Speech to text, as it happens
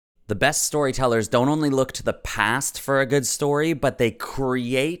The best storytellers don't only look to the past for a good story, but they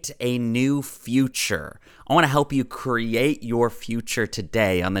create a new future. I want to help you create your future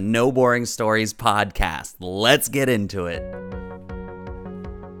today on the No Boring Stories podcast. Let's get into it.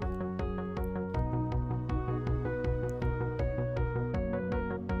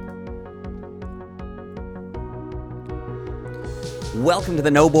 Welcome to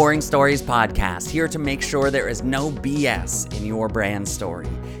the No Boring Stories podcast, here to make sure there is no BS in your brand story.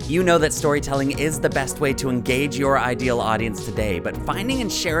 You know that storytelling is the best way to engage your ideal audience today, but finding and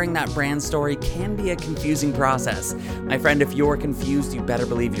sharing that brand story can be a confusing process. My friend, if you're confused, you better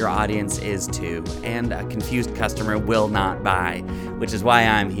believe your audience is too, and a confused customer will not buy, which is why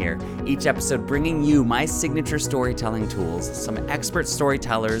I'm here. Each episode bringing you my signature storytelling tools, some expert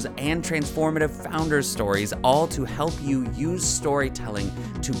storytellers, and transformative founders' stories, all to help you use storytelling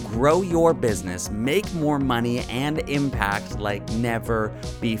to grow your business, make more money, and impact like never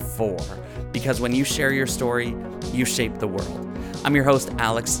before. Because when you share your story, you shape the world. I'm your host,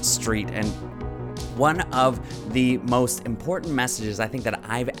 Alex Street, and one of the most important messages I think that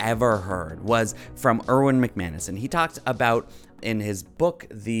I've ever heard was from Erwin McManus, and he talked about in his book,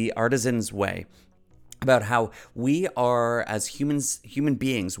 The Artisan's Way, about how we are, as human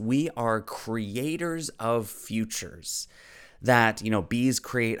beings, we are creators of futures. That, bees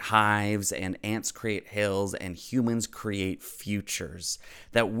create hives and ants create hills and humans create futures.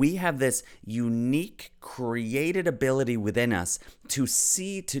 That we have this unique created ability within us to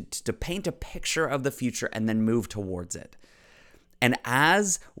see, to paint a picture of the future and then move towards it. And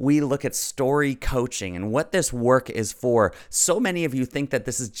as we look at story coaching and what this work is for, so many of you think that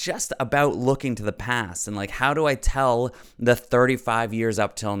this is just about looking to the past and how do I tell the 35 years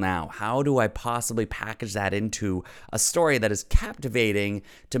up till now? How do I possibly package that into a story that is captivating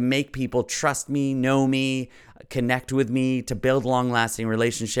to make people trust me, know me, connect with me, to build long-lasting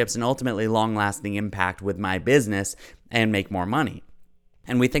relationships and ultimately long-lasting impact with my business and make more money?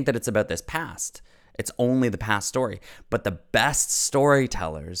 And we think that it's about this past. It's only the past story. But the best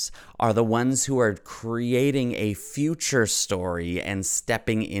storytellers are the ones who are creating a future story and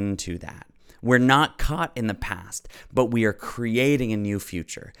stepping into that. We're not caught in the past, but we are creating a new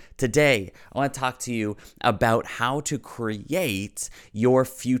future. Today, I want to talk to you about how to create your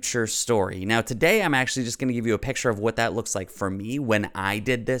future story. Now, today, I'm actually just going to give you a picture of what that looks like for me when I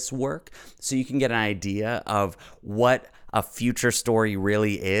did this work, so you can get an idea of what a future story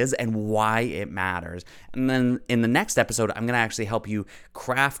really is and why it matters. And then in the next episode, I'm going to actually help you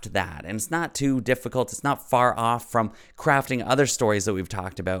craft that. And it's not too difficult. It's not far off from crafting other stories that we've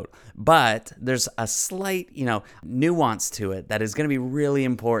talked about. But there's a slight, nuance to it that is going to be really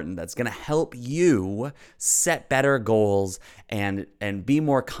important. That's going to help you set better goals and be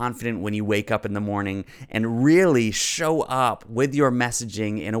more confident when you wake up in the morning and really show up with your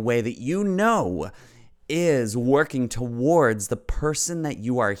messaging in a way that is working towards the person that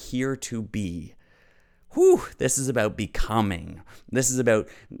you are here to be. This is about becoming. This is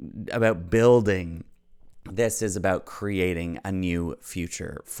about building. This is about creating a new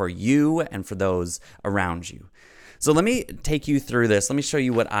future for you and for those around you. So let me take you through this. Let me show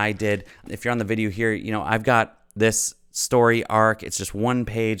you what I did. If you're on the video here, I've got this story arc. It's just one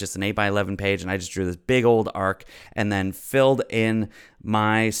page. It's an 8x11 page, and I just drew this big old arc and then filled in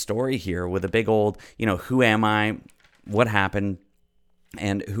my story here with a big old, who am I, what happened,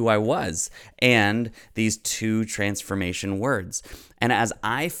 and who I was, and these two transformation words. And as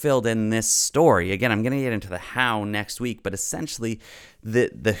I filled in this story, again, I'm going to get into the how next week, but essentially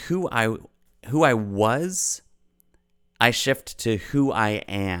the who I was, I shift to who I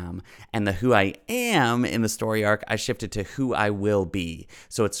am, and the who I am in the story arc, I shifted to who I will be.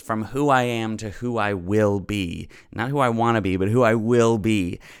 So it's from who I am to who I will be. Not who I want to be, but who I will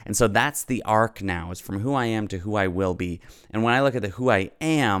be. And so that's the arc now. It's from who I am to who I will be. And when I look at the who I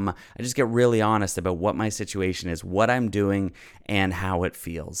am, I just get really honest about what my situation is, what I'm doing, and how it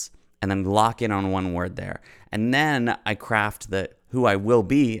feels. And then lock in on one word there. And then I craft the who I will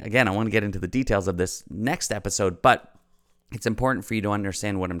be. Again, I want to get into the details of this next episode, but it's important for you to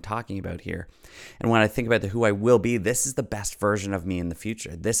understand what I'm talking about here. And when I think about the who I will be, this is the best version of me in the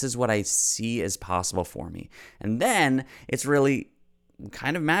future. This is what I see as possible for me. And then it's really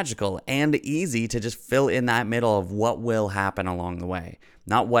kind of magical and easy to just fill in that middle of what will happen along the way.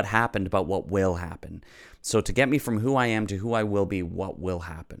 Not what happened, but what will happen. So to get me from who I am to who I will be, what will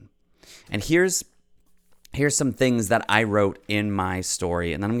happen? And here's some things that I wrote in my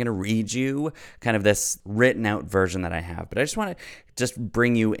story, and then I'm going to read you kind of this written out version that I have. But I just want to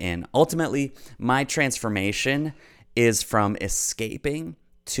bring you in. Ultimately, my transformation is from escaping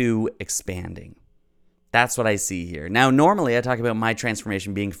to expanding. That's what I see here. Now, normally I talk about my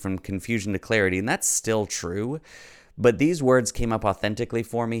transformation being from confusion to clarity, and that's still true. But these words came up authentically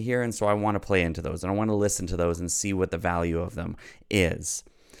for me here, and so I want to play into those, and I want to listen to those and see what the value of them is.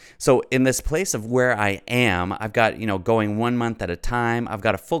 So in this place of where I am, I've got, going 1 month at a time. I've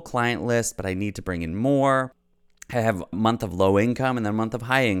got a full client list, but I need to bring in more. I have a month of low income and then a month of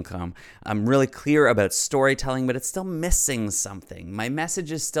high income. I'm really clear about storytelling, but it's still missing something. My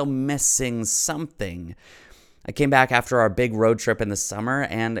message is still missing something. I came back after our big road trip in the summer,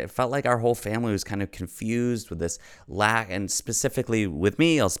 and it felt like our whole family was kind of confused with this lack, and specifically with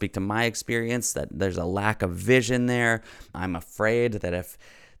me, I'll speak to my experience, that there's a lack of vision there. I'm afraid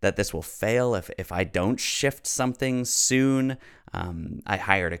that this will fail if I don't shift something soon. I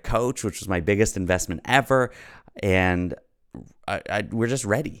hired a coach, which was my biggest investment ever, and we're just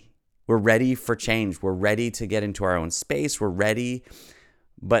ready. We're ready for change. We're ready to get into our own space. We're ready,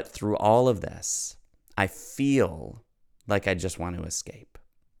 but through all of this, I feel like I just want to escape.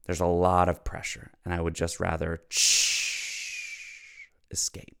 There's a lot of pressure, and I would just rather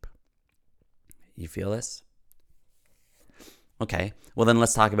escape. You feel this? Okay, well then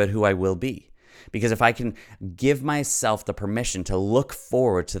let's talk about who I will be. Because if I can give myself the permission to look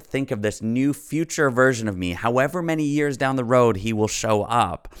forward, to think of this new future version of me, however many years down the road he will show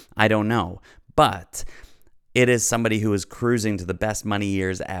up, I don't know. But it is somebody who is cruising to the best money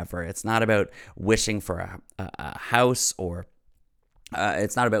years ever. It's not about wishing for a house, or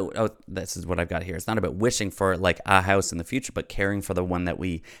it's not about, this is what I've got here. It's not about wishing for like a house in the future, but caring for the one that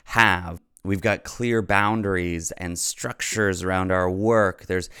we have. We've got clear boundaries and structures around our work.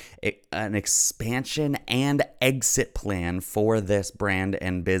 There's an expansion and exit plan for this brand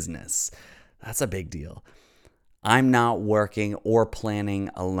and business. That's a big deal. I'm not working or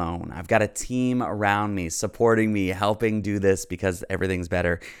planning alone. I've got a team around me, supporting me, helping do this, because everything's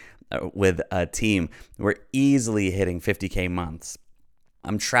better with a team. We're easily hitting 50K months.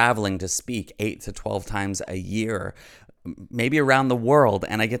 I'm traveling to speak 8 to 12 times a year, maybe around the world,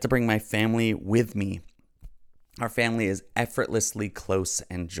 and I get to bring my family with me. Our family is effortlessly close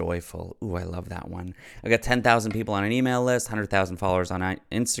and joyful. Ooh, I love that one. I've got 10,000 people on an email list, 100,000 followers on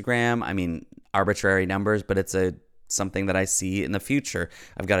Instagram. I mean, arbitrary numbers, but it's something that I see in the future.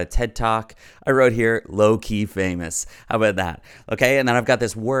 I've got a TED Talk. I wrote here, low-key famous. How about that? Okay, and then I've got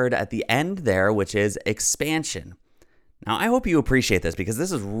this word at the end there, which is expansion. Now, I hope you appreciate this, because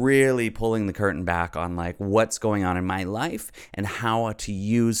this is really pulling the curtain back on like what's going on in my life and how to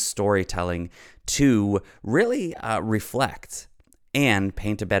use storytelling to really reflect and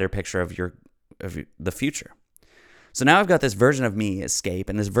paint a better picture of the future. So now I've got this version of me, escape,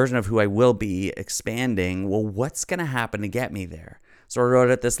 and this version of who I will be, expanding. Well, what's going to happen to get me there? So I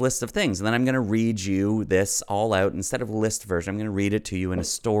wrote out this list of things, and then I'm going to read you this all out. Instead of a list version, I'm going to read it to you in a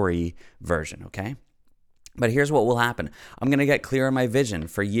story version, okay? But here's what will happen. I'm going to get clear on my vision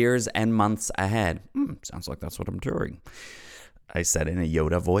for years and months ahead. Sounds like that's what I'm doing, I said in a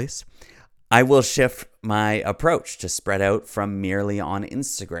Yoda voice. I will shift my approach to spread out from merely on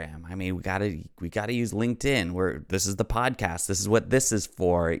Instagram. I mean, we gotta use LinkedIn. This is the podcast. This is what this is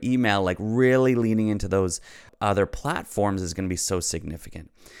for. Email, like really leaning into those other platforms is going to be so significant.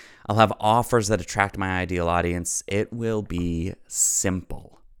 I'll have offers that attract my ideal audience. It will be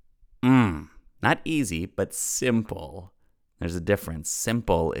simple. Not easy, but simple. There's a difference.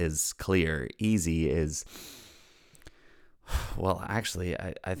 Simple is clear. Easy is, well, actually,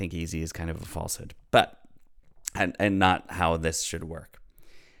 I think easy is kind of a falsehood, but and not how this should work.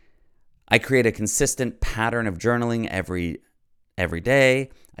 I create a consistent pattern of journaling every day.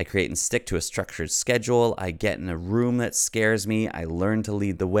 I create and stick to a structured schedule. I get in a room that scares me. I learn to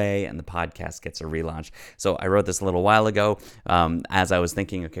lead the way, and the podcast gets a relaunch. So I wrote this a little while ago as I was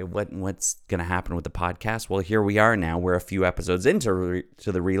thinking, okay, what's going to happen with the podcast? Well, here we are now. We're a few episodes into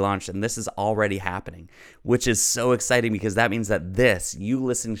the relaunch, and this is already happening, which is so exciting, because that means that you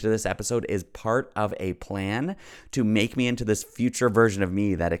listening to this episode is part of a plan to make me into this future version of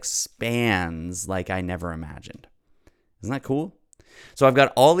me that expands like I never imagined. Isn't that cool? So I've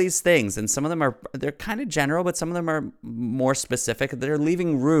got all these things, and some of them they're kind of general, but some of them are more specific. They're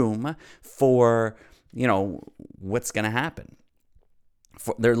leaving room for, what's going to happen.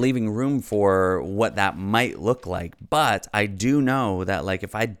 They're leaving room for what that might look like. But I do know that, like,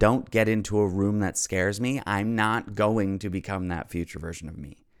 if I don't get into a room that scares me, I'm not going to become that future version of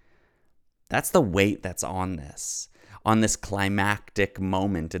me. That's the weight that's on this climactic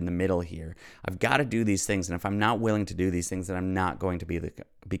moment in the middle here. I've got to do these things, and if I'm not willing to do these things, then I'm not going to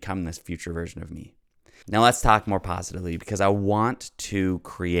become this future version of me. Now let's talk more positively, because I want to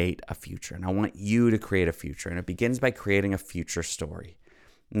create a future, and I want you to create a future, and it begins by creating a future story.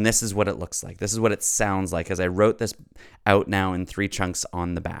 And this is what it looks like. This is what it sounds like as I wrote this out now in 3 chunks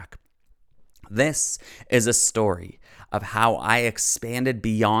on the back. This is a story of how I expanded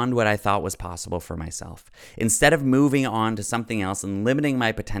beyond what I thought was possible for myself. Instead of moving on to something else and limiting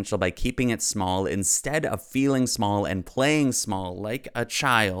my potential by keeping it small, instead of feeling small and playing small like a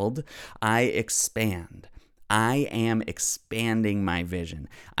child, I expand. I am expanding my vision.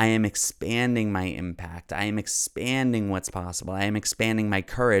 I am expanding my impact. I am expanding what's possible. I am expanding my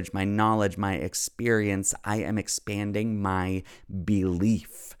courage, my knowledge, my experience. I am expanding my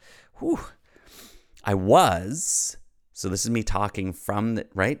belief. Whew. So this is me talking from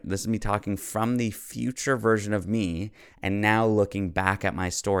This is me talking from the future version of me, and now looking back at my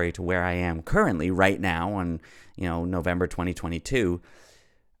story to where I am currently right now on, November 2022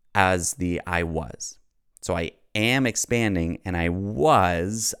 as the I was. So I am expanding, and I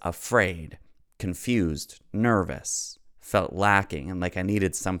was afraid, confused, nervous, felt lacking, and like I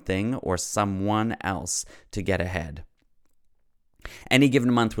needed something or someone else to get ahead. Any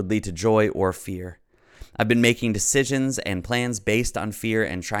given month would lead to joy or fear. I've been making decisions and plans based on fear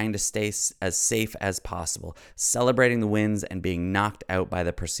and trying to stay as safe as possible, celebrating the wins and being knocked out by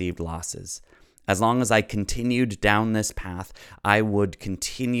the perceived losses. As long as I continued down this path, I would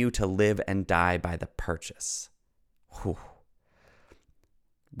continue to live and die by the purchase. Whew.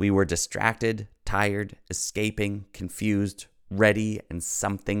 We were distracted, tired, escaping, confused, ready, and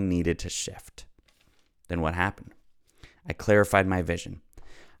something needed to shift. Then what happened? I clarified my vision.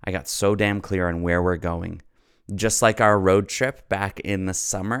 I got so damn clear on where we're going. Just like our road trip back in the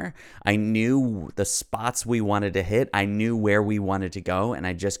summer, I knew the spots we wanted to hit. I knew where we wanted to go, and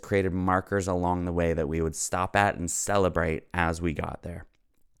I just created markers along the way that we would stop at and celebrate as we got there.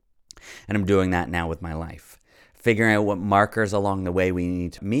 And I'm doing that now with my life, figuring out what markers along the way we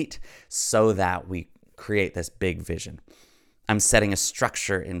need to meet so that we create this big vision. I'm setting a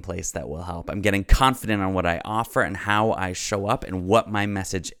structure in place that will help. I'm getting confident on what I offer and how I show up and what my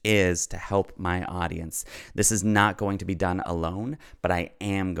message is to help my audience. This is not going to be done alone, but I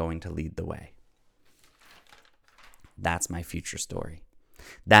am going to lead the way. That's my future story.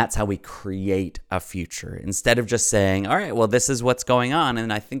 That's how we create a future. Instead of just saying, all right, well, this is what's going on,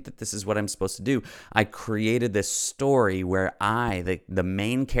 and I think that this is what I'm supposed to do. I created this story where the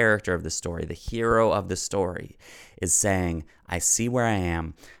main character of the story, the hero of the story, is saying, I see where I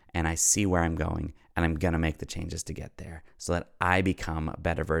am, and I see where I'm going, and I'm going to make the changes to get there so that I become a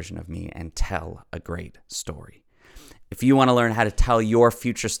better version of me and tell a great story. If you want to learn how to tell your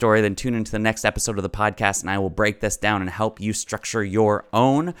future story, then tune into the next episode of the podcast, and I will break this down and help you structure your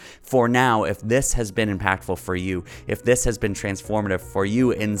own. For now, if this has been impactful for you, if this has been transformative for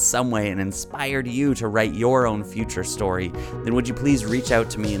you in some way and inspired you to write your own future story, then would you please reach out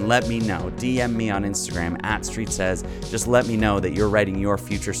to me and let me know. DM me on Instagram @StreetSays. Just let me know that you're writing your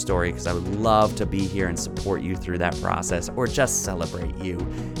future story, because I would love to be here and support you through that process, or just celebrate you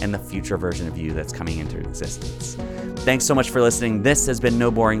and the future version of you that's coming into existence. Thanks so much for listening. This has been No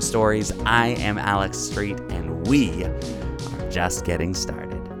Boring Stories. I am Alex Street, and we are just getting started.